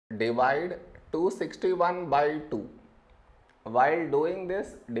divide 261 by 2. While doing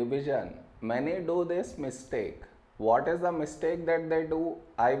this division, many do this mistake. What is the mistake that they do?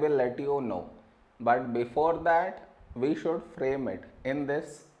 I will let you know. But before that, we should frame it in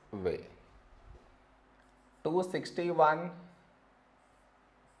this way. 261,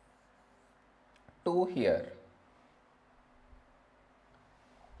 2 here.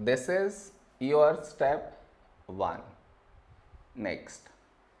 This is your step 1. Next,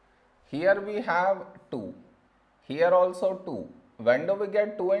 here we have 2. Here also 2. When do we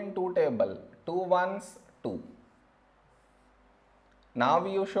get 2 in 2 table? 2 ones 2. Now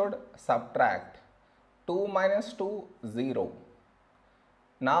you should subtract. 2 minus 2, 0.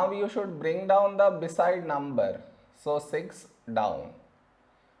 Now you should bring down the beside number. So 6 down.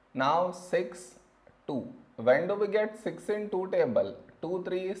 Now 6, 2. When do we get 6 in 2 table? 2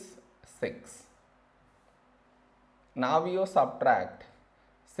 3s, 6. Now you subtract.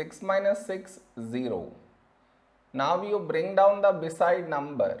 6 minus 6, 0. Now you bring down the beside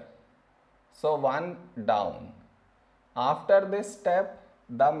number. So 1 down. After this step,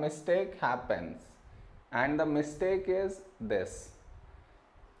 the mistake happens. And the mistake is this.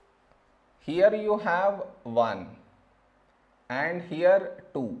 Here you have 1 and here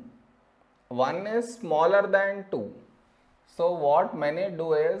 2. 1 is smaller than 2. So what many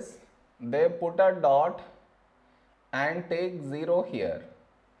do is they put a dot and take 0 here,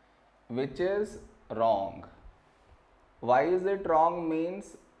 which is wrong. Why is it wrong?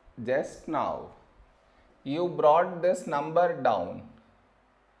 Means just now you brought this number down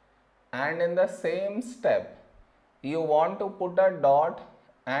and in the same step you want to put a dot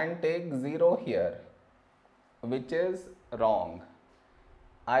and take 0 here, which is wrong.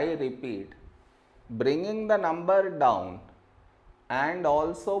 I repeat, bringing the number down and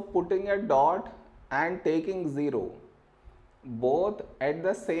also putting a dot and taking 0, both at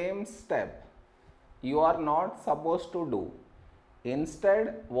the same step, you are not supposed to do.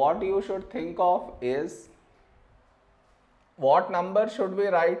 Instead, what you should think of is, what number should we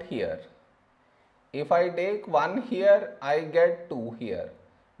write here? If I take 1 here, I get 2 here.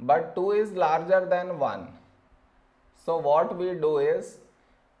 But 2 is larger than 1. So what we do is,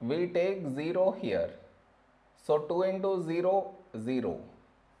 we take 0 here. So 2 into 0, 0.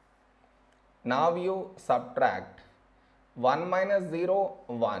 Now you subtract. 1 minus 0,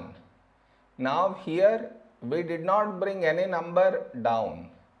 1. Now here we did not bring any number down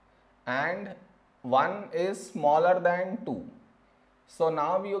and 1 is smaller than 2. So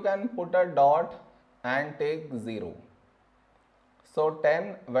now you can put a dot and take 0. So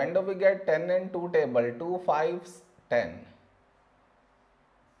 10, when do we get 10 in 2 table? 2 5s, 10.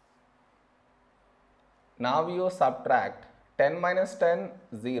 Now you subtract. 10 minus 10,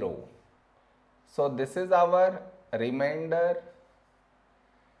 0. So this is our remainder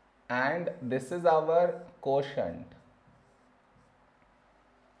and this is our quotient.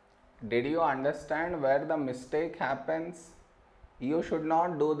 Did you understand where the mistake happens? You should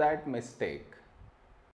not do that mistake.